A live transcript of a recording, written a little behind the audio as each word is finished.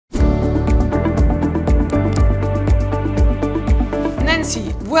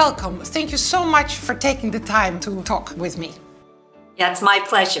welcome. Thank you so much for taking the time to talk with me. Yeah, it's my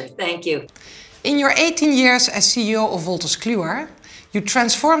pleasure. Thank you. In your 18 years as CEO of Wolters Kluwer, you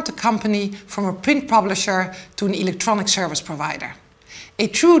transformed the company from a print publisher to an electronic service provider. A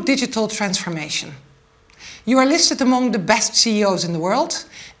true digital transformation. You are listed among the best CEOs in the world,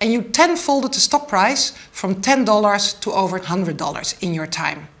 and you tenfolded the stock price from $10 to over $100 in your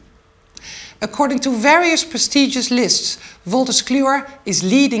time. According to various prestigious lists, Wolters Kluwer is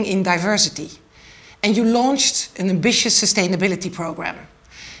leading in diversity. And you launched an ambitious sustainability program.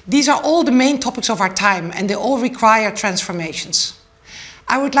 These are all the main topics of our time, and they all require transformations.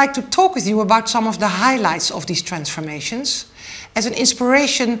 I would like to talk with you about some of the highlights of these transformations as an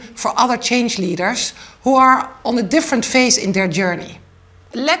inspiration for other change leaders who are on a different phase in their journey.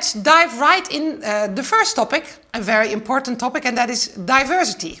 Let's dive right in the first topic, a very important topic, and that is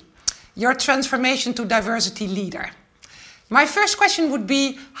diversity. Your transformation to diversity leader. My first question would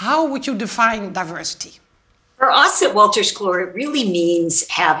be, how would you define diversity? For us at Wolters Kluwer, it really means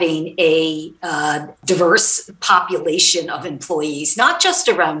having a diverse population of employees, not just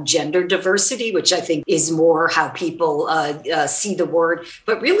around gender diversity, which I think is more how people see the word,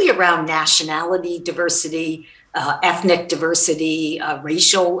 but really around nationality diversity, ethnic diversity,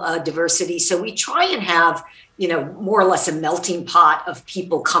 racial diversity. So we try and have, more or less a melting pot of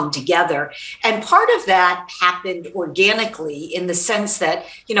people come together. And part of that happened organically in the sense that,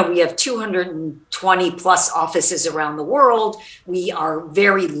 we have 220 plus offices around the world. We are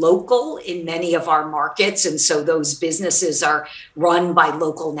very local in many of our markets. And so those businesses are run by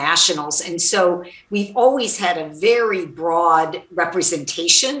local nationals. And so we've always had a very broad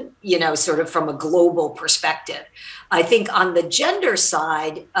representation, sort of from a global perspective. I think on the gender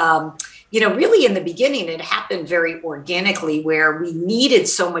side, really in the beginning, it happened very organically where we needed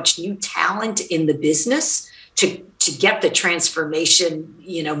so much new talent in the business to get the transformation,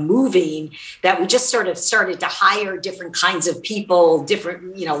 moving, that we just sort of started to hire different kinds of people,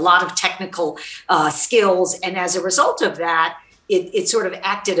 different, a lot of technical skills. And as a result of that, it sort of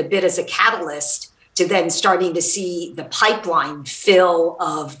acted a bit as a catalyst to then starting to see the pipeline fill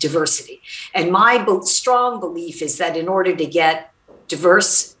of diversity. And my strong belief is that in order to get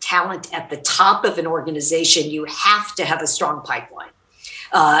diverse talent at the top of an organization, you have to have a strong pipeline.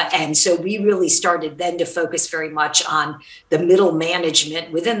 And so we really started then to focus very much on the middle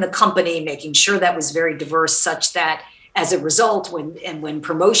management within the company, making sure that was very diverse, such that as a result, when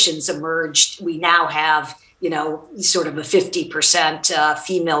promotions emerged, we now have sort of a 50%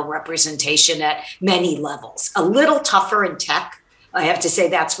 female representation at many levels. A little tougher in tech. I have to say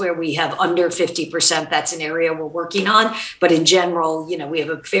that's where we have under 50%. That's an area we're working on. But in general, we have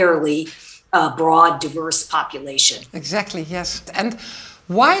a fairly broad, diverse population. Exactly, yes. And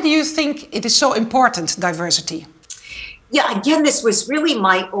why do you think it is so important, diversity? Yeah, again, this was really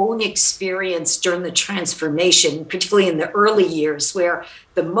my own experience during the transformation, particularly in the early years, where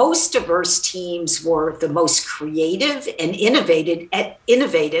the most diverse teams were the most creative and innovative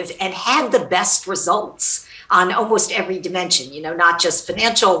and had the best results on almost every dimension, not just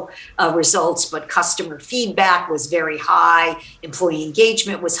financial results, but customer feedback was very high, employee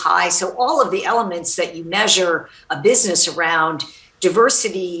engagement was high. So all of the elements that you measure a business around,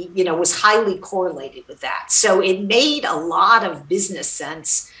 diversity, was highly correlated with that. So it made a lot of business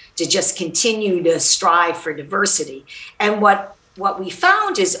sense to just continue to strive for diversity. And what we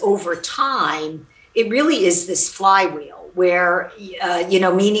found is over time, it really is this flywheel where,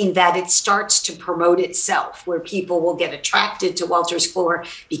 meaning that it starts to promote itself, where people will get attracted to Wolters Kluwer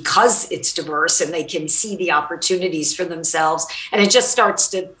because it's diverse and they can see the opportunities for themselves. And it just starts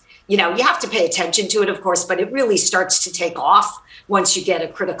to, you have to pay attention to it, of course, but it really starts to take off once you get a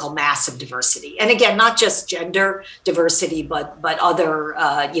critical mass of diversity. And again, not just gender diversity, but other,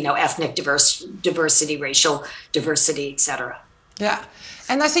 ethnic diversity, racial diversity, et cetera. Yeah.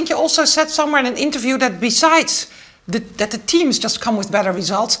 And I think you also said somewhere in an interview that besides that the teams just come with better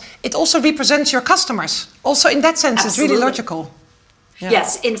results, it also represents your customers. Also in that sense, Absolutely. It's really logical. Yeah.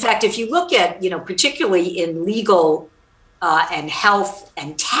 Yes. In fact, if you look at, particularly in legal and health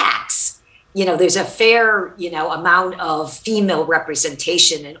and tax, there's a fair, amount of female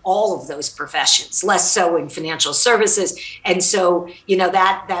representation in all of those professions, less so in financial services. And so,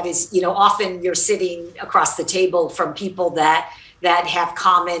 that is, often you're sitting across the table from people that have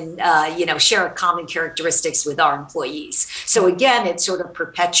common, share common characteristics with our employees. So again, it sort of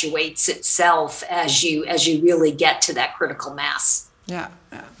perpetuates itself as you really get to that critical mass. Yeah,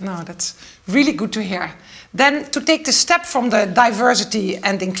 no, that's really good to hear. Then to take the step from the diversity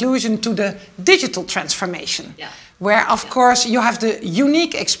and inclusion to the digital transformation, where of course you have the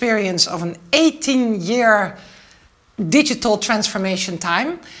unique experience of an 18-year digital transformation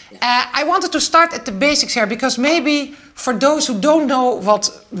time. I wanted to start at the basics here, because maybe for those who don't know what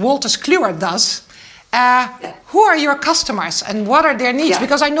Wolters Kluwer does, who are your customers and what are their needs?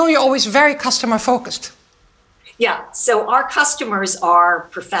 Because I know you're always very customer focused. Yeah, so our customers are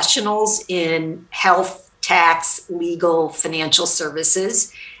professionals in health, tax, legal, financial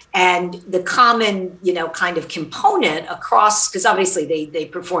services. And the common, kind of component across, because obviously they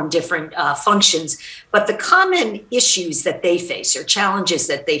perform different functions, but the common issues that they face or challenges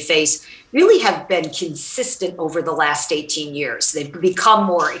that they face really have been consistent over the last 18 years. They've become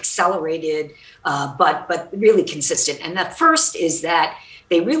more accelerated, but really consistent. And the first is that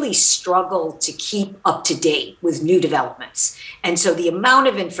they really struggle to keep up to date with new developments. And so the amount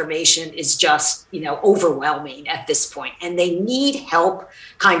of information is just, overwhelming at this point. And they need help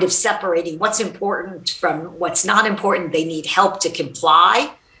kind of separating what's important from what's not important. They need help to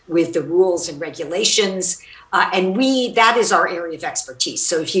comply with the rules and regulations. And that is our area of expertise.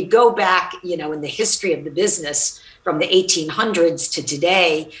 So if you go back, in the history of the business from the 1800s to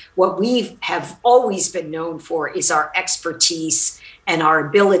today, what we have always been known for is our expertise and our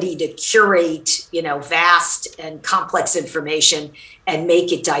ability to curate, vast and complex information and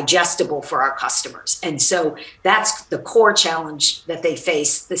make it digestible for our customers. And so that's the core challenge that they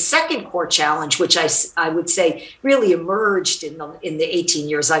face. The second core challenge, which I would say really emerged in the 18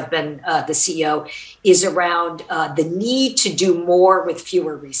 years I've been the CEO, is around the need to do more with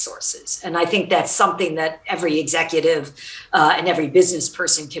fewer resources. And I think that's something that every executive and every business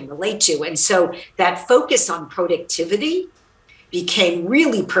person can relate to. And so that focus on productivity became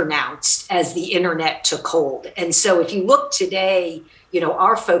really pronounced as the internet took hold. And so if you look today,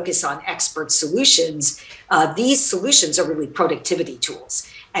 our focus on expert solutions, these solutions are really productivity tools.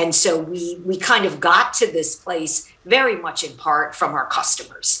 And so we kind of got to this place very much in part from our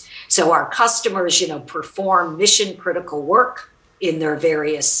customers. So our customers, perform mission critical work in their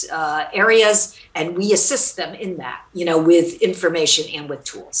various areas, and we assist them in that, with information and with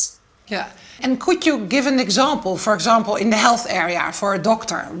tools. Yeah. And could you give an example, for example, in the health area for a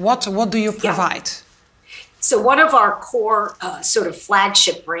doctor? What do you provide? Yeah. So one of our core sort of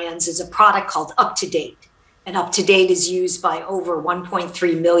flagship brands is a product called UpToDate. And UpToDate is used by over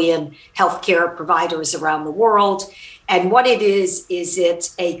 1.3 million healthcare providers around the world. And what it is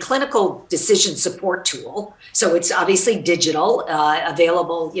it's a clinical decision support tool. So it's obviously digital,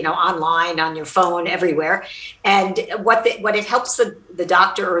 available, online, on your phone, everywhere. And what it helps the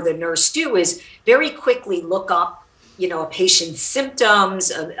doctor or the nurse do is very quickly look up, a patient's symptoms,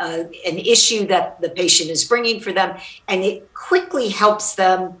 an issue that the patient is bringing for them, and it quickly helps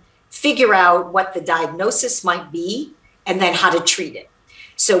them figure out what the diagnosis might be and then how to treat it.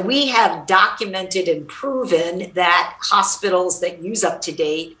 So we have documented and proven that hospitals that use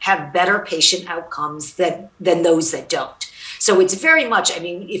UpToDate have better patient outcomes than those that don't. So it's very much,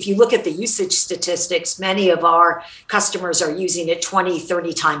 if you look at the usage statistics, many of our customers are using it 20,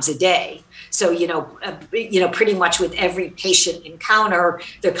 30 times a day. So, pretty much with every patient encounter,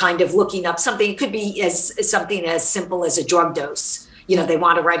 they're kind of looking up something. It could be something as simple as a drug dose. They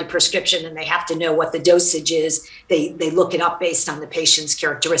want to write a prescription and they have to know what the dosage is. They look it up based on the patient's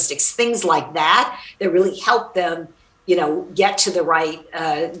characteristics, things like that really help them, get to the right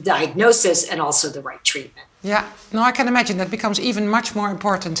diagnosis and also the right treatment. Yeah, no, I can imagine that becomes even much more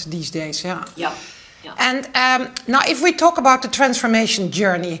important these days. Yeah. Yeah. And now, if we talk about the transformation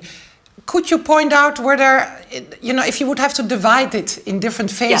journey, could you point out whether, if you would have to divide it in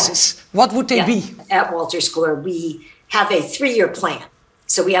different phases, what would they be? At Wolters Kluwer, we have a 3-year plan.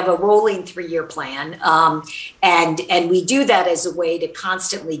 So we have a rolling 3-year plan. And we do that as a way to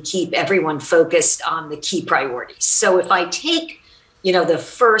constantly keep everyone focused on the key priorities. So if I take, the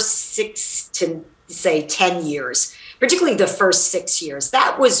first 6 to say 10 years, particularly the first 6 years,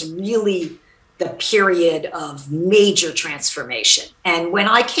 that was really the period of major transformation. And when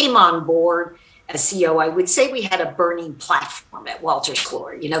I came on board as CEO, I would say we had a burning platform at Wolters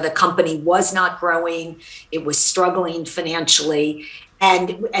Kluwer. The company was not growing. It was struggling financially.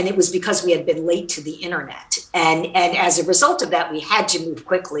 And it was because we had been late to the internet. And as a result of that, we had to move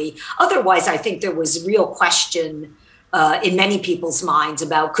quickly. Otherwise, I think there was real question in many people's minds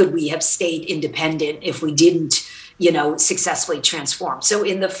about could we have stayed independent if we didn't, successfully transform. So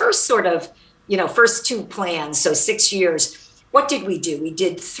in the first sort of, first 2 plans, so 6 years, what did we do? We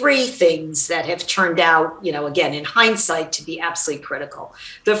did 3 things that have turned out, again, in hindsight, to be absolutely critical.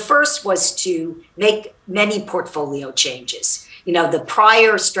 The first was to make many portfolio changes. The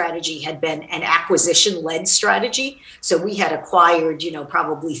prior strategy had been an acquisition-led strategy. So we had acquired,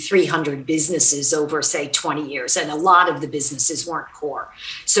 probably 300 businesses over, say, 20 years. And a lot of the businesses weren't core.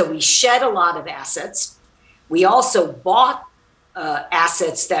 So we shed a lot of assets. We also bought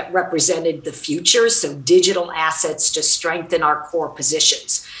assets that represented the future, so digital assets to strengthen our core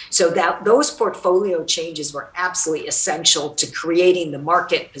positions. So that those portfolio changes were absolutely essential to creating the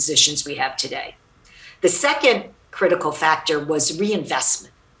market positions we have today. The second critical factor was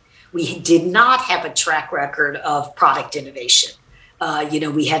reinvestment. We did not have a track record of product innovation.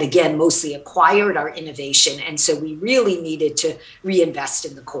 We had, again, mostly acquired our innovation, and so we really needed to reinvest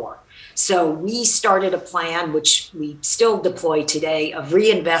in the core. So we started a plan, which we still deploy today, of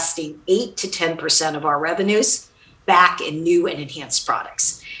reinvesting 8 to 10% of our revenues back in new and enhanced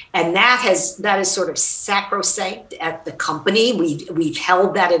products. And that is sort of sacrosanct at the company. We've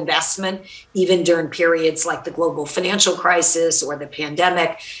held that investment even during periods like the global financial crisis or the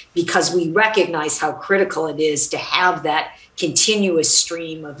pandemic, because we recognize how critical it is to have that continuous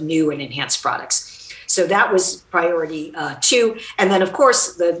stream of new and enhanced products. So that was priority 2. And then, of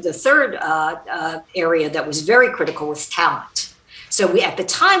course, the third area that was very critical was talent. So at the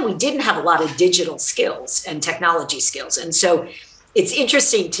time, we didn't have a lot of digital skills and technology skills. And so it's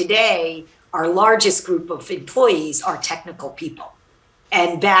interesting today, our largest group of employees are technical people.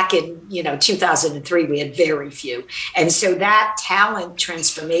 And back in 2003, we had very few. And so that talent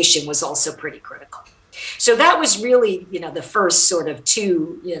transformation was also pretty critical. So that was really, the first sort of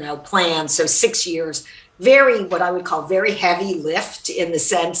 2, plans. So 6 years, what I would call very heavy lift, in the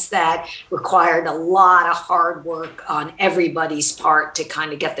sense that required a lot of hard work on everybody's part to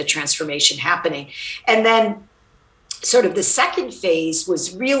kind of get the transformation happening. And then sort of the second phase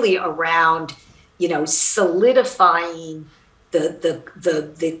was really around, solidifying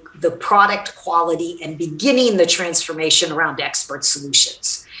the product quality and beginning the transformation around expert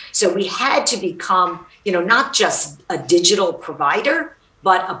solutions. So we had to become, not just a digital provider,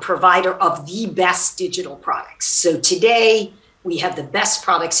 but a provider of the best digital products. So today we have the best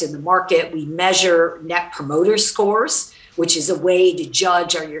products in the market. We measure net promoter scores, which is a way to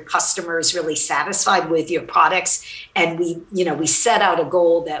judge, are your customers really satisfied with your products? And we set out a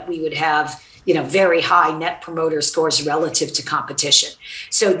goal that we would have, very high net promoter scores relative to competition.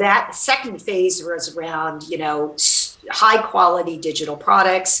 So that second phase was around, high quality digital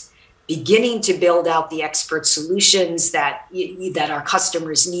products, beginning to build out the expert solutions that our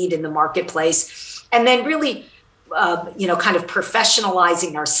customers need in the marketplace, and then really, kind of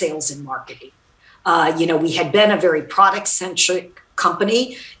professionalizing our sales and marketing. We had been a very product-centric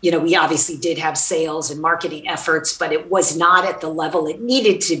company. We obviously did have sales and marketing efforts, but it was not at the level it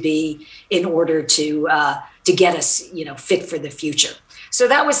needed to be in order to get us, fit for the future. So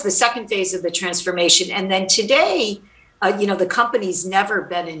that was the second phase of the transformation. And then today, the company's never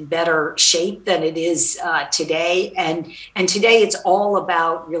been in better shape than it is today. And today it's all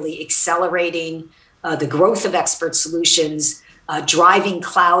about really accelerating the growth of expert solutions, driving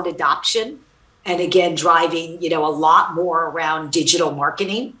cloud adoption, and again, driving, a lot more around digital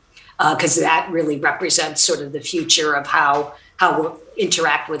marketing, because that really represents sort of the future of how we'll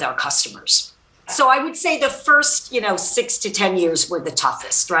interact with our customers. So I would say the first, 6 to 10 years were the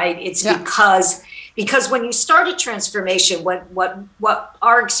toughest, right? It's because when you start a transformation, what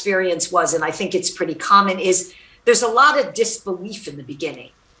our experience was, and I think it's pretty common, is there's a lot of disbelief in the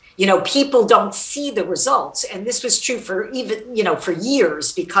beginning. People don't see the results. And this was true for even, for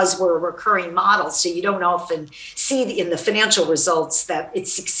years, because we're a recurring model. So you don't often see in the financial results that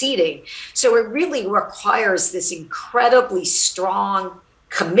it's succeeding. So it really requires this incredibly strong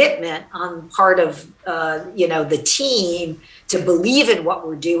commitment on part of, the team to believe in what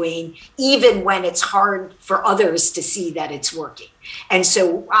we're doing, even when it's hard for others to see that it's working. And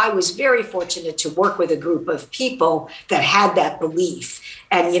so I was very fortunate to work with a group of people that had that belief.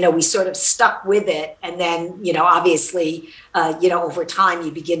 And, we sort of stuck with it. And then, obviously, over time,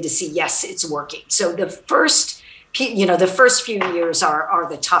 you begin to see, yes, it's working. So the first few years are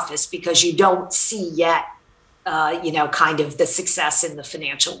the toughest, because you don't see yet, kind of the success in the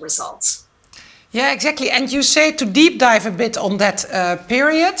financial results. Yeah, exactly. And you say, to deep dive a bit on that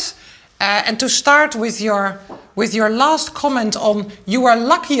period, and to start with your last comment on, you were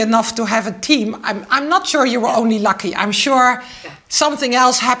lucky enough to have a team. I'm not sure you were only lucky. I'm sure something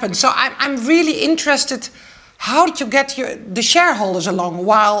else happened. So I'm really interested, how did you get the shareholders along?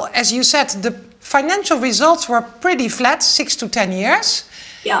 While, as you said, the financial results were pretty flat, 6 to 10 years.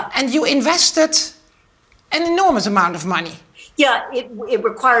 Yeah. And you invested an enormous amount of money. Yeah, it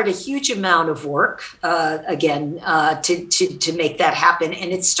required a huge amount of work, to make that happen.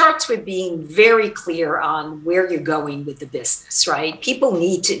 And it starts with being very clear on where you're going with the business, right? People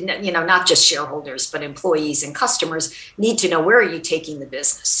need to, not just shareholders, but employees and customers need to know, where are you taking the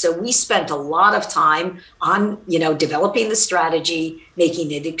business? So we spent a lot of time on, developing the strategy,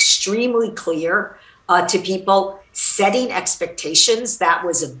 making it extremely clear, to people, setting expectations. That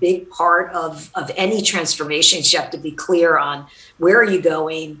was a big part of any transformation. You have to be clear on where are you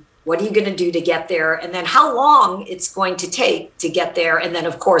going, what are you going to do to get there, and then how long it's going to take to get there. And then,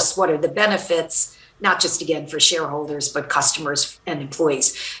 of course, what are the benefits, not just, again, for shareholders, but customers and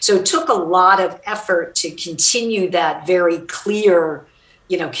employees. So it took a lot of effort to continue that very clear,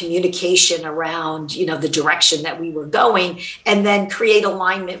 communication around, the direction that we were going, and then create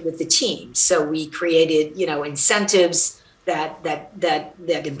alignment with the team. So we created, incentives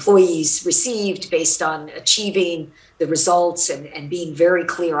that employees received based on achieving the results and being very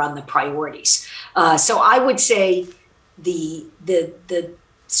clear on the priorities. So I would say the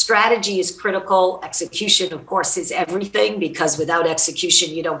strategy is critical. Execution, of course, is everything, because without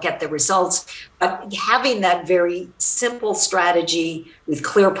execution, you don't get the results. But having that very simple strategy with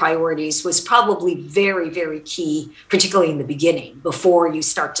clear priorities was probably very, very key, particularly in the beginning, before you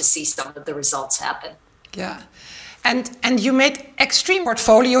start to see some of the results happen. Yeah. And you made extreme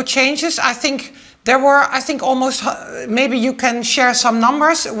portfolio changes. I think there were, almost, maybe you can share some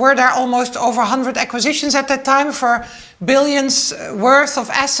numbers. Were there almost over 100 acquisitions at that time for billions worth of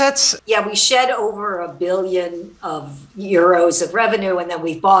assets? Yeah, we shed over €1 billion of revenue, and then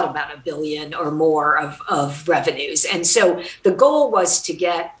we've bought about $1 billion or more of revenues. And so the goal was to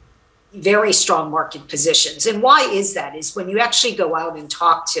get very strong market positions. And why is that? Is when you actually go out and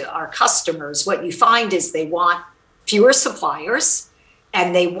talk to our customers, what you find is they want fewer suppliers,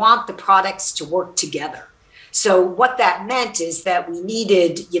 and they want the products to work together. So what that meant is that we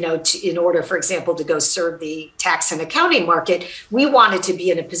needed, in order, for example, to go serve the tax and accounting market, we wanted to be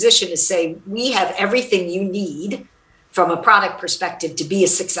in a position to say, we have everything you need from a product perspective to be a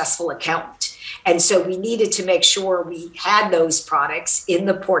successful accountant. And so we needed to make sure we had those products in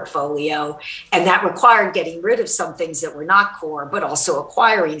the portfolio, and that required getting rid of some things that were not core, but also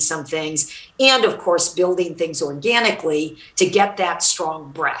acquiring some things, and of course, building things organically to get that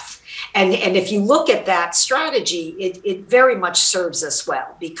strong breadth. And if you look at that strategy, it very much serves us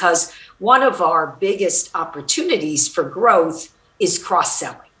well, because one of our biggest opportunities for growth is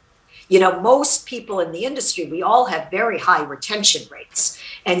cross-selling. Most people in the industry, we all have very high retention rates.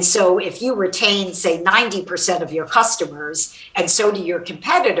 And so if you retain, say, 90% of your customers, and so do your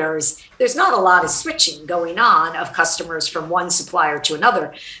competitors, there's not a lot of switching going on of customers from one supplier to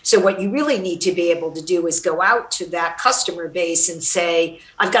another. So what you really need to be able to do is go out to that customer base and say,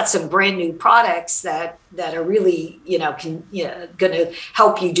 I've got some brand new products that are really, going to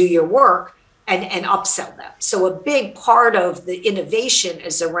help you do your work. And upsell them. So a big part of the innovation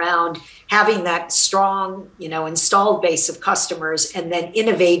is around having that strong, installed base of customers, and then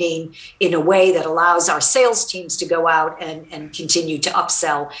innovating in a way that allows our sales teams to go out and continue to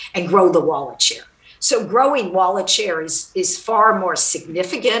upsell and grow the wallet share. So growing wallet share is far more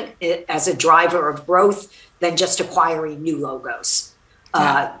significant as a driver of growth than just acquiring new logos.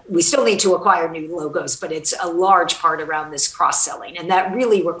 We still need to acquire new logos, but it's a large part around this cross-selling. And that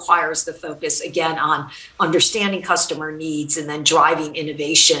really requires the focus, again, on understanding customer needs and then driving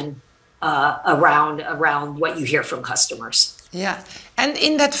innovation around what you hear from customers. Yeah. And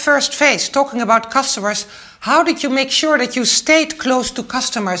in that first phase, talking about customers, how did you make sure that you stayed close to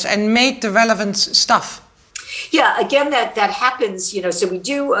customers and made the relevant stuff? Yeah, again, that happens, so we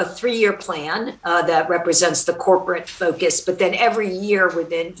do a 3-year plan that represents the corporate focus, but then every year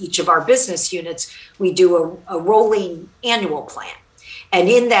within each of our business units, we do a rolling annual plan. And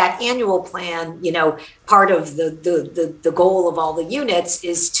in that annual plan, part of the goal of all the units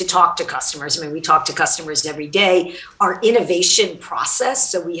is to talk to customers. I mean, we talk to customers every day. Our innovation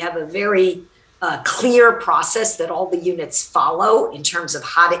process, so we have a very clear process that all the units follow in terms of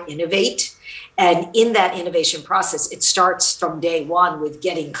how to innovate. And in that innovation process, it starts from day one with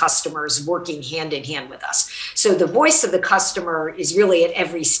getting customers working hand in hand with us. So the voice of the customer is really at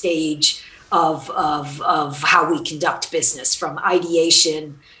every stage of how we conduct business, from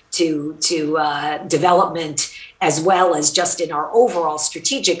ideation to development, as well as just in our overall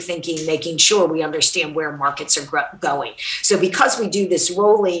strategic thinking, making sure we understand where markets are going. So because we do this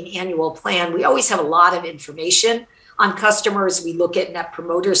rolling annual plan, we always have a lot of information on customers. We look at net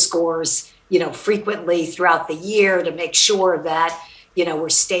promoter scores, frequently throughout the year to make sure that, we're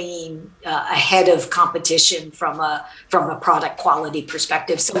staying ahead of competition from a product quality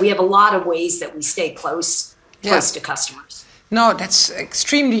perspective. So we have a lot of ways that we stay close to customers. No, that's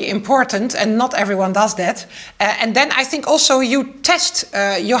extremely important, and not everyone does that. And then I think also you test,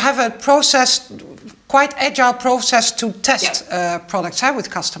 you have a process, quite agile process to test products with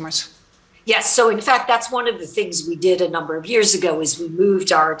customers. Yes. So in fact, that's one of the things we did a number of years ago is we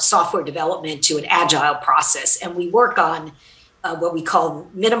moved our software development to an agile process, and we work on what we call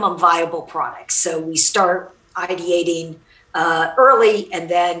minimum viable products. So we start ideating early, and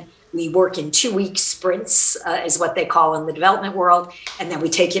then we work in 2-week sprints, is what they call in the development world. And then we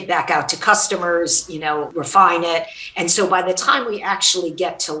take it back out to customers, refine it. And so by the time we actually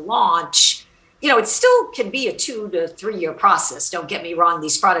get to launch, it still can be a 2 to 3 year process. Don't get me wrong.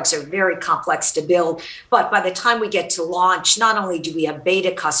 These products are very complex to build. But by the time we get to launch, not only do we have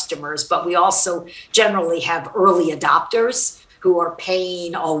beta customers, but we also generally have early adopters who are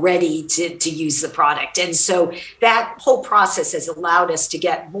paying already to use the product. And so that whole process has allowed us to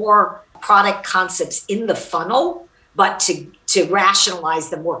get more product concepts in the funnel, but to rationalize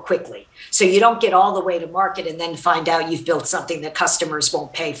them more quickly. So you don't get all the way to market and then find out you've built something that customers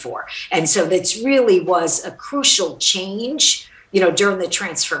won't pay for. And so that really was a crucial change, during the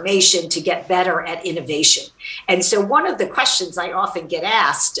transformation to get better at innovation. And so one of the questions I often get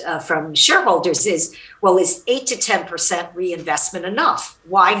asked from shareholders is, well, is 8 to 10% reinvestment enough?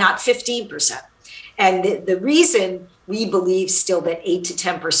 Why not 15%? And the reason we believe still that 8 to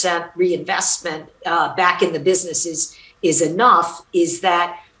 10% reinvestment back in the business is enough is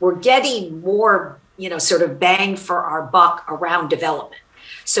that we're getting more, sort of bang for our buck around development.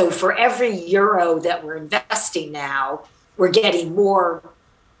 So for every euro that we're investing now, we're getting more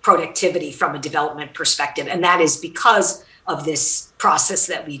productivity from a development perspective. And that is because of this process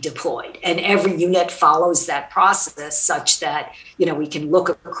that we deployed. And every unit follows that process such that, we can look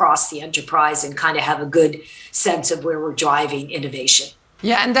across the enterprise and kind of have a good sense of where we're driving innovation.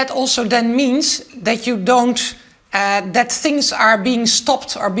 Yeah, and that also then means that you don't, that things are being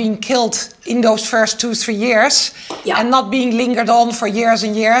stopped or being killed in those first 2-3 years, and not being lingered on for years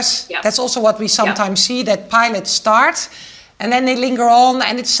and years. Yeah. That's also what we sometimes see, that pilots start and then they linger on,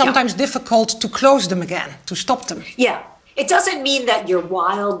 and it's sometimes difficult to close them again, to stop them. Yeah. It doesn't mean that you're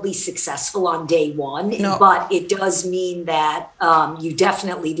wildly successful on day one, but it does mean that you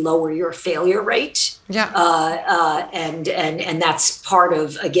definitely lower your failure rate. Yeah. And that's part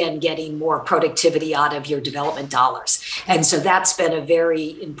of, again, getting more productivity out of your development dollars. And so that's been a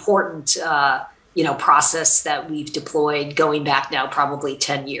very important, process that we've deployed going back now probably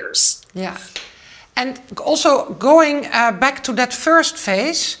 10 years. Yeah. And also going back to that first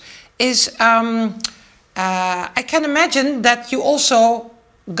phase is, I can imagine that you also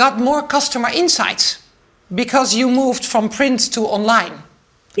got more customer insights because you moved from print to online.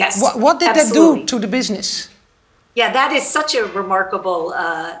 Yes. What did that do to the business? Yeah, that is such a remarkable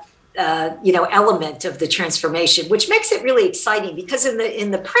element of the transformation, which makes it really exciting because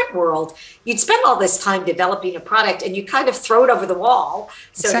in the print world, you'd spend all this time developing a product and you kind of throw it over the wall,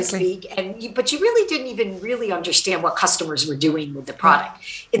 so to speak, but you really didn't even really understand what customers were doing with the product.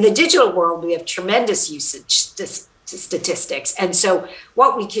 In the digital world, we have tremendous usage statistics, and so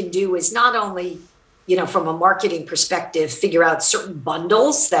what we can do is not only from a marketing perspective, figure out certain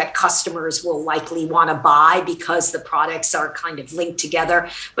bundles that customers will likely want to buy because the products are kind of linked together.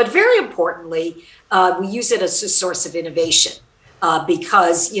 But very importantly, we use it as a source of innovation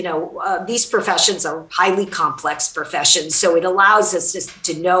because, these professions are highly complex professions. So it allows us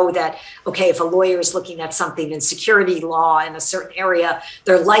to know that, okay, if a lawyer is looking at something in security law in a certain area,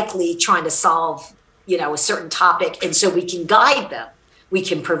 they're likely trying to solve, a certain topic. And so we can guide them. We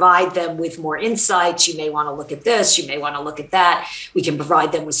can provide them with more insights. You may want to look at this. You may want to look at that. We can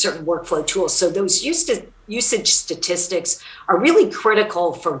provide them with certain workflow tools. So those usage statistics are really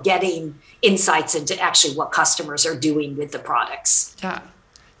critical for getting insights into actually what customers are doing with the products. Yeah,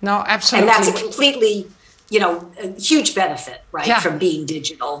 no, absolutely. And that's a completely, a huge benefit, right, from being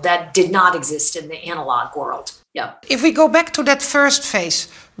digital that did not exist in the analog world. Yeah. If we go back to that first phase,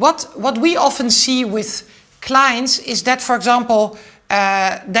 what we often see with clients is that, for example,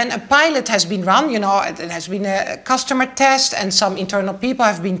 then a pilot has been run, it has been a customer test and some internal people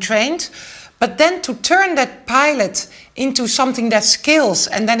have been trained. But then to turn that pilot into something that scales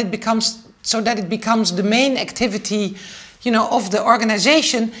and then it becomes the main activity, of the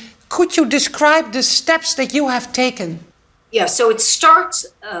organization, could you describe the steps that you have taken? Yeah, so it starts,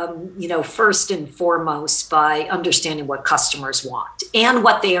 first and foremost by understanding what customers want and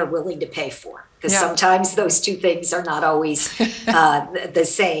what they are willing to pay for. Because sometimes those two things are not always the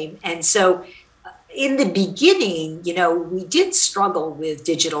same. And so in the beginning, we did struggle with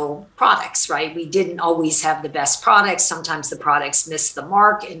digital products, right? We didn't always have the best products. Sometimes the products missed the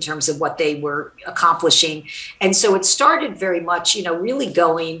mark in terms of what they were accomplishing. And so it started very much, really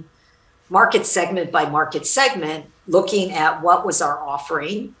going market segment by market segment, looking at what was our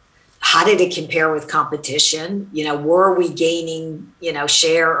offering. How did it compare with competition? Were we gaining,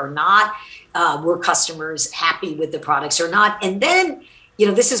 share or not? Were customers happy with the products or not? And then,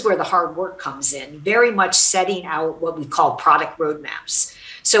 this is where the hard work comes in, very much setting out what we call product roadmaps.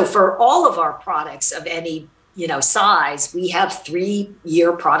 So for all of our products of any, size, we have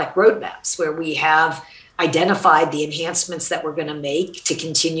 3-year product roadmaps where we have identified the enhancements that we're going to make to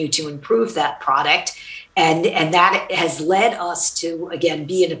continue to improve that product. And that has led us to, again,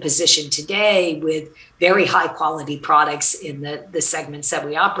 be in a position today with very high quality products in the segments that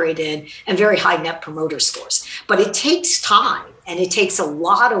we operate in and very high net promoter scores. But it takes time and it takes a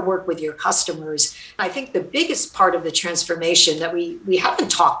lot of work with your customers. I think the biggest part of the transformation that we haven't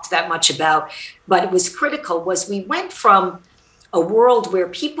talked that much about, but it was critical, was we went from a world where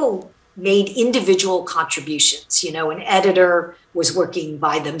people made individual contributions. An editor was working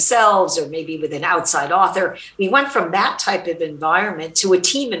by themselves or maybe with an outside author. We went from that type of environment to a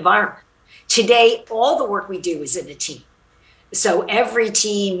team environment. Today, all the work we do is in a team. So every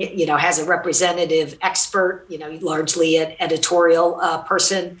team, has a representative expert, largely an editorial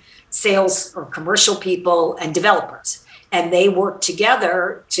person, sales or commercial people, and developers. And they work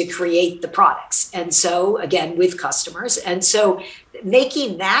together to create the products. And so, again, with customers. And so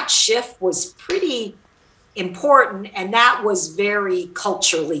making that shift was pretty important. And that was very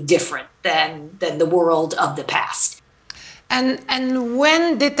culturally different than the world of the past. And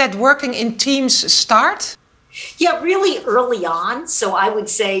when did that working in teams start? Yeah, really early on. So I would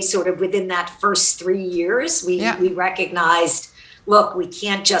say sort of within that first 3 years, we recognized, look, we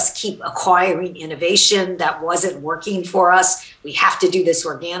can't just keep acquiring innovation that wasn't working for us. We have to do this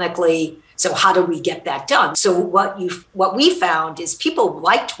organically. So how do we get that done? So what we found is people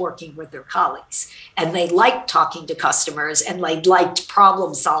liked working with their colleagues and they liked talking to customers and they liked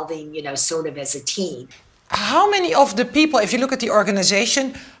problem solving, sort of as a team. How many of the people, if you look at the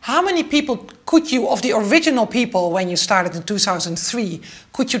organization, how many people of the original people when you started in 2003,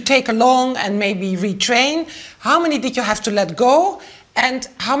 could you take along and maybe retrain? How many did you have to let go? And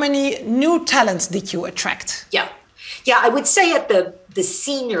how many new talents did you attract? Yeah, I would say at the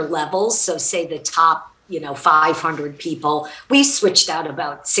senior levels, so say the top 500 people, we switched out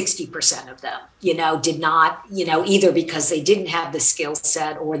about 60% of them, did not, either because they didn't have the skill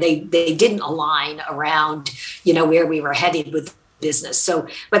set or they didn't align around, where we were headed with business. So,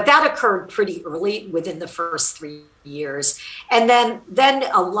 but that occurred pretty early within the first 3 years. And then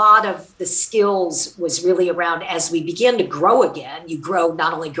a lot of the skills was really around as we began to grow again, you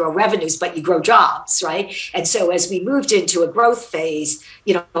not only grow revenues, but you grow jobs, right? And so as we moved into a growth phase,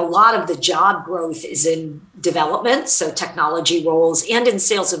 a lot of the job growth is in development, so technology roles, and in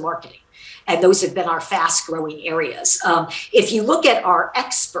sales and marketing. And those have been our fast growing areas. If you look at our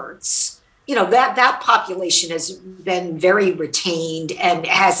experts, that population has been very retained and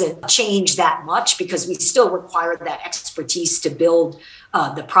hasn't changed that much because we still require that expertise to build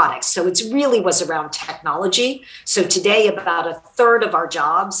the products. So it really was around technology. So today, about a third of our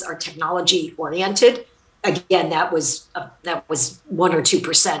jobs are technology oriented. Again, that was 1 or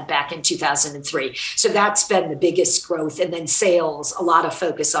 2% back in 2003. So that's been the biggest growth. And then sales, a lot of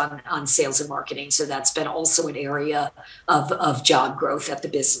focus on sales and marketing. So that's been also an area of job growth at the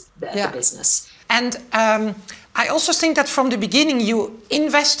business. And I also think that from the beginning, you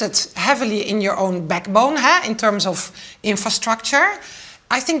invested heavily in your own backbone in terms of infrastructure.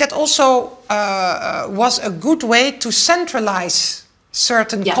 I think that also was a good way to centralize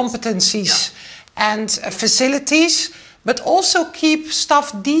certain competencies and facilities, but also keep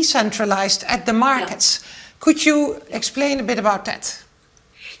stuff decentralized at the markets. Could you explain a bit about that?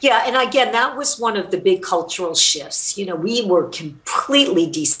 Yeah, and again, that was one of the big cultural shifts. We were completely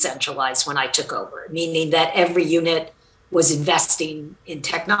decentralized when I took over, meaning that every unit was investing in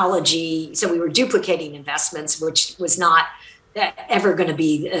technology. So we were duplicating investments, which was not ever going to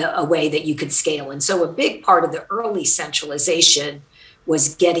be a way that you could scale. And so a big part of the early centralization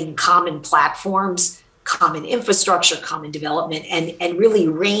was getting common platforms, common infrastructure, common development, and really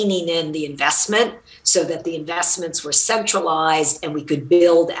reining in the investment so that the investments were centralized and we could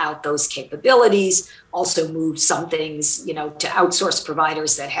build out those capabilities, also move some things, to outsource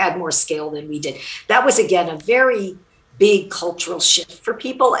providers that had more scale than we did. That was, again, a very big cultural shift for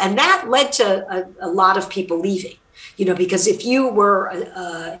people. And that led to a lot of people leaving, because if you were,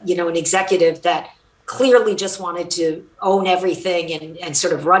 an executive that clearly just wanted to own everything and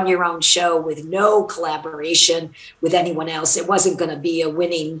sort of run your own show with no collaboration with anyone else, it wasn't going to be a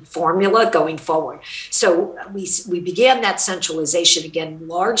winning formula going forward. So we began that centralization, again,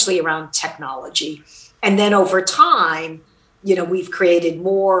 largely around technology. And then over time, we've created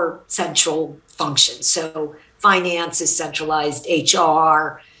more central functions. So finance is centralized,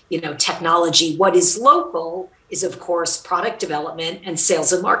 HR, technology. What is local is, of course, product development and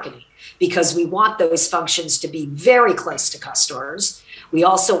sales and marketing, because we want those functions to be very close to customers. We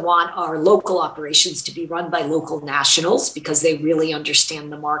also want our local operations to be run by local nationals because they really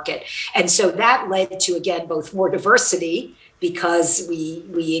understand the market. And so that led to, again, both more diversity because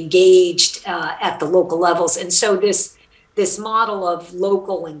we engaged at the local levels. And so this model of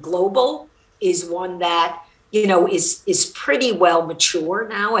local and global is one that is pretty well mature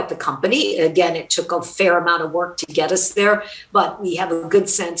now at the company. Again, it took a fair amount of work to get us there, but we have a good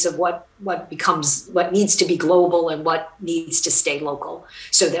sense of what needs to be global and what needs to stay local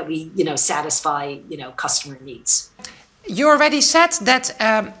so that we, satisfy, customer needs. You already said that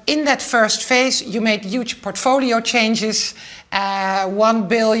in that first phase, you made huge portfolio changes. 1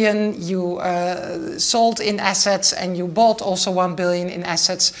 billion you sold in assets, and you bought also 1 billion in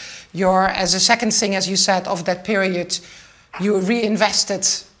assets. As a second thing, as you said, of that period, you reinvested,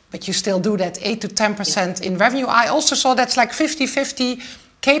 but you still do that 8 to 10% in revenue. I also saw that's like 50-50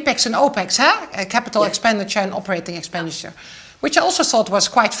 capex and opex, huh? Capital expenditure and operating expenditure, which I also thought was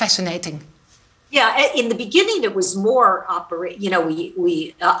quite fascinating. Yeah, in the beginning, it was more operating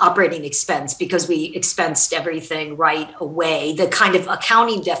expense because we expensed everything right away. The kind of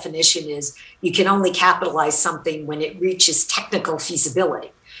accounting definition is you can only capitalize something when it reaches technical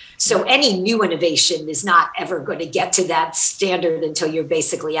feasibility. So any new innovation is not ever going to get to that standard until you're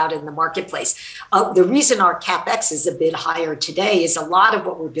basically out in the marketplace. The reason our CapEx is a bit higher today is a lot of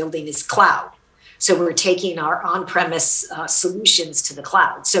what we're building is cloud. So we're taking our on-premise solutions to the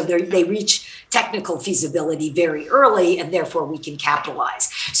cloud. So they reach technical feasibility very early, and therefore we can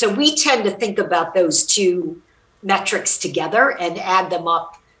capitalize. So we tend to think about those two metrics together and add them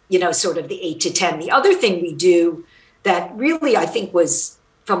up, sort of the 8 to 10. The other thing we do that really I think was,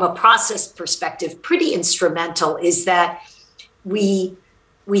 from a process perspective, pretty instrumental is that we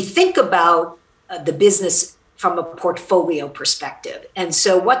think about the business from a portfolio perspective. And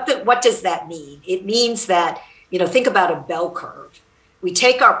so what does that mean? It means that, think about a bell curve. We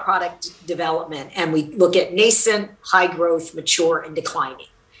take our product development and we look at nascent, high growth, mature, and declining.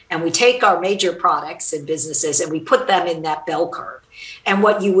 And we take our major products and businesses and we put them in that bell curve. And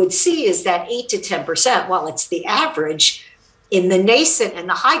what you would see is that 8 to 10%, while it's the average, in the nascent and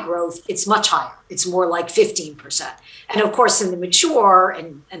the high growth, it's much higher. It's more like 15%. And of course, in the mature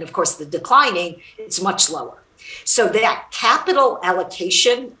and of course the declining, it's much lower. So that capital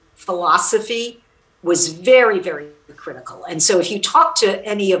allocation philosophy was very, very critical. And so if you talk to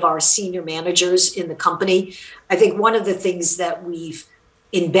any of our senior managers in the company, I think one of the things that we've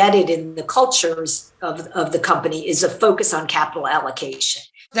embedded in the cultures of the company is a focus on capital allocation.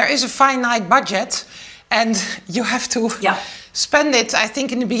 There is a finite budget and you have to spend it. I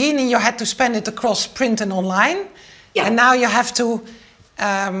think in the beginning you had to spend it across print and online. Yeah. And now you have to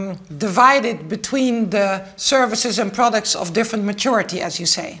divide it between the services and products of different maturity, as you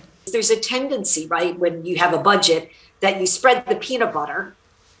say. There's a tendency, right, when you have a budget that you spread the peanut butter,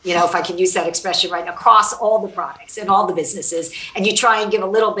 if I can use that expression, right, across all the products and all the businesses, and you try and give a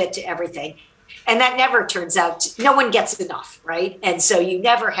little bit to everything. And that never turns out, no one gets enough, right? And so you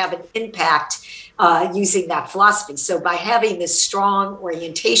never have an impact using that philosophy. So by having this strong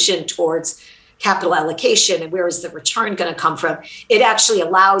orientation towards capital allocation and where is the return going to come from, it actually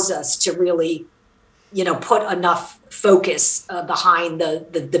allows us to really, put enough focus behind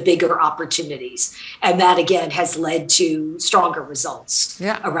the bigger opportunities. And that, again, has led to stronger results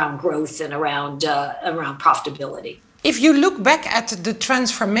around growth and around profitability. If you look back at the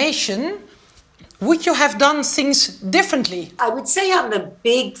transformation, would you have done things differently? I would say on the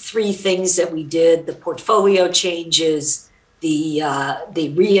big three things that we did, the portfolio changes,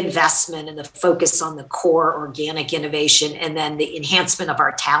 the reinvestment and the focus on the core organic innovation, and then the enhancement of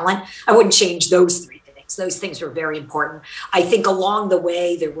our talent, I wouldn't change those three things. Those things were very important. I think along the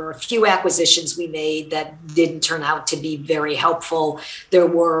way, there were a few acquisitions we made that didn't turn out to be very helpful. There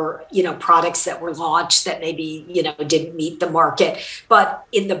were, products that were launched that maybe, didn't meet the market. But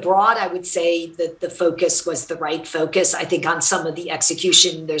in the broad, I would say that the focus was the right focus. I think on some of the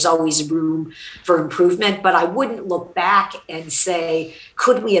execution, there's always room for improvement. But I wouldn't look back and say,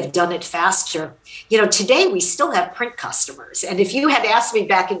 could we have done it faster? Today we still have print customers. And if you had asked me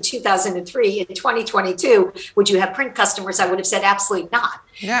back in 2003, in 2022, would you have print customers? I would have said absolutely not.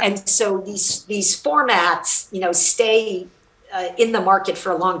 Yeah. And so these formats, stay in the market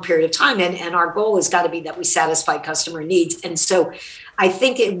for a long period of time. And our goal has got to be that we satisfy customer needs. And so I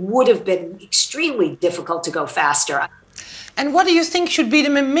think it would have been extremely difficult to go faster. And what do you think should be the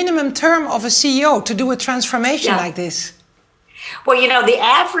minimum term of a CEO to do a transformation like this? Well, the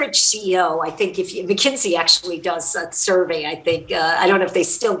average CEO, I think McKinsey actually does a survey, I think, I don't know if they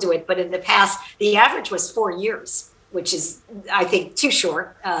still do it, but in the past, the average was 4 years. which is, I think, too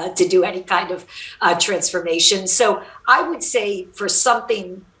short to do any kind of transformation. So I would say for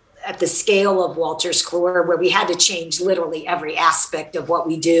something at the scale of Wolters Kluwer, where we had to change literally every aspect of what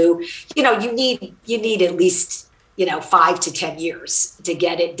we do, you need at least 5 to 10 years to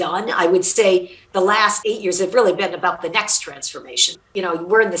get it done. I would say the last 8 years have really been about the next transformation.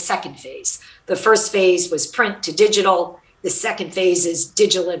 We're in the second phase. The first phase was print to digital. The second phase is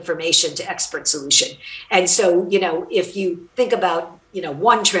digital information to expert solution. And so, if you think about,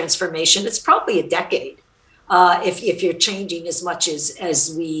 one transformation, it's probably a decade. If you're changing as much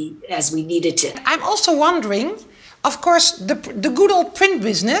as we needed to. I'm also wondering, of course, the good old print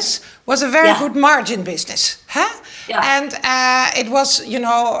business was a very good margin business, huh? Yeah. And it was,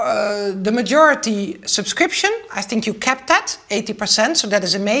 the majority subscription. I think you kept that 80%, so that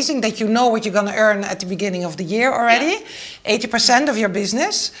is amazing that you know what you're going to earn at the beginning of the year already. 80% of your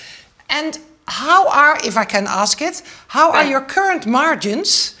business. And how are, if I can ask it, how are your current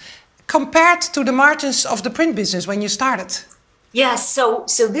margins compared to the margins of the print business when you started? Yes, so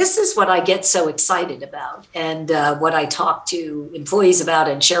this is what I get so excited about, and what I talk to employees about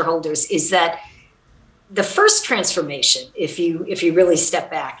and shareholders is that the first transformation, if you really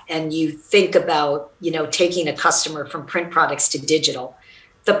step back and you think about taking a customer from print products to digital,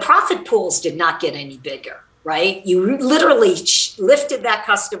 the profit pools did not get any bigger, right? You literally lifted that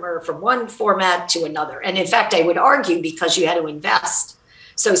customer from one format to another, and in fact, I would argue because you had to invest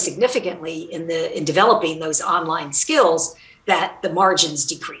so significantly in developing those online skills that the margins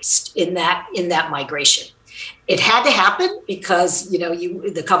decreased in that migration. It had to happen because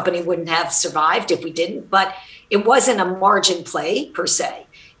the company wouldn't have survived if we didn't, but it wasn't a margin play per se.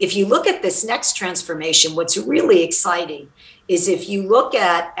 If you look at this next transformation, what's really exciting is if you look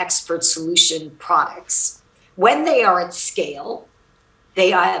at expert solution products, when they are at scale,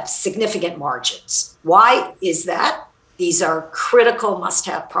 they have significant margins. Why is that? These are critical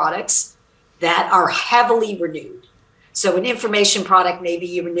must-have products that are heavily renewed. So an information product, maybe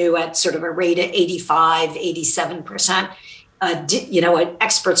you renew at sort of a rate of 85, 87%. An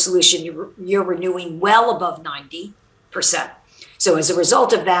expert solution, you're renewing well above 90%. So as a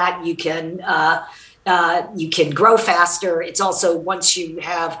result of that, you can grow faster. It's also, once you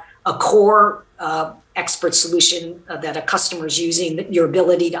have a core expert solution that a customer is using, your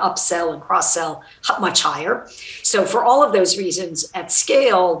ability to upsell and cross-sell much higher. So for all of those reasons, at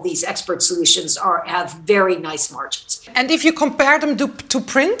scale, these expert solutions have very nice margins. And if you compare them to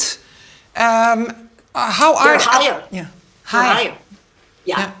print, how are they? Higher. Yeah, higher.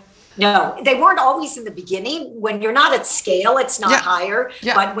 Yeah. No, they weren't always in the beginning. When you're not at scale, it's not higher.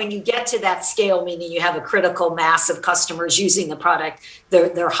 Yeah. But when you get to that scale, meaning you have a critical mass of customers using the product,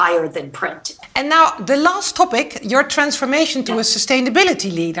 they're higher than print. And now the last topic, your transformation to a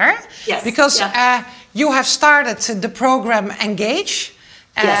sustainability leader. Yes. Because you have started the program Engage.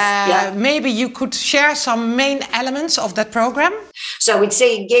 Maybe you could share some main elements of that program. So I would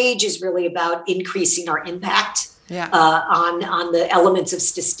say Engage is really about increasing our impact. On the elements of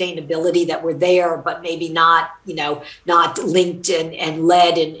sustainability that were there, but maybe not linked and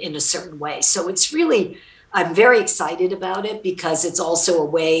led in a certain way. So it's really, I'm very excited about it because it's also a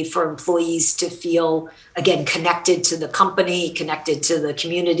way for employees to feel, again, connected to the company, connected to the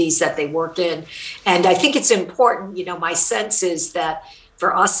communities that they work in. And I think it's important, my sense is that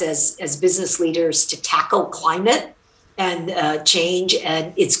for us as business leaders to tackle climate and change,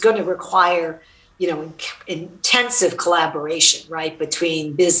 and it's going to require intensive collaboration, right,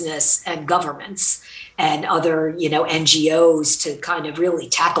 between business and governments and other, NGOs to kind of really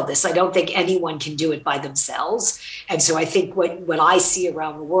tackle this. I don't think anyone can do it by themselves. And so I think what I see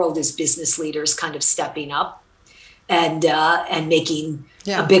around the world is business leaders kind of stepping up and making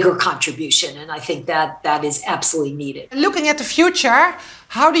a bigger contribution. And I think that is absolutely needed. Looking at the future,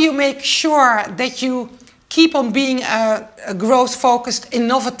 how do you make sure that you keep on being a growth-focused,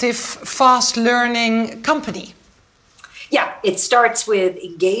 innovative, fast-learning company? Yeah, it starts with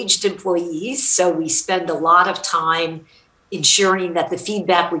engaged employees. So we spend a lot of time ensuring that the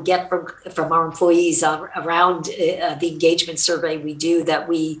feedback we get from our employees around the engagement survey we do, that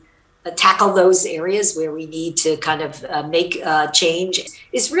we tackle those areas where we need to kind of make change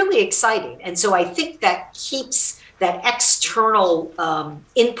is really exciting. And so I think that external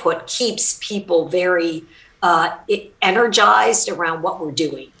input keeps people very energized around what we're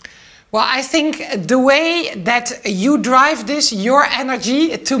doing. Well, I think the way that you drive this, your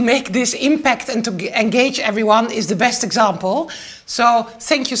energy to make this impact and to engage everyone is the best example. So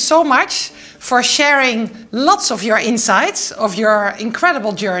thank you so much for sharing lots of your insights of your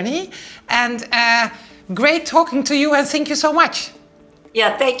incredible journey, and great talking to you, and thank you so much.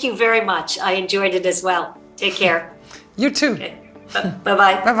 Yeah, thank you very much. I enjoyed it as well. Take care. You too. Okay.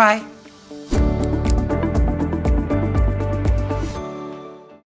 Bye-bye. Bye-bye.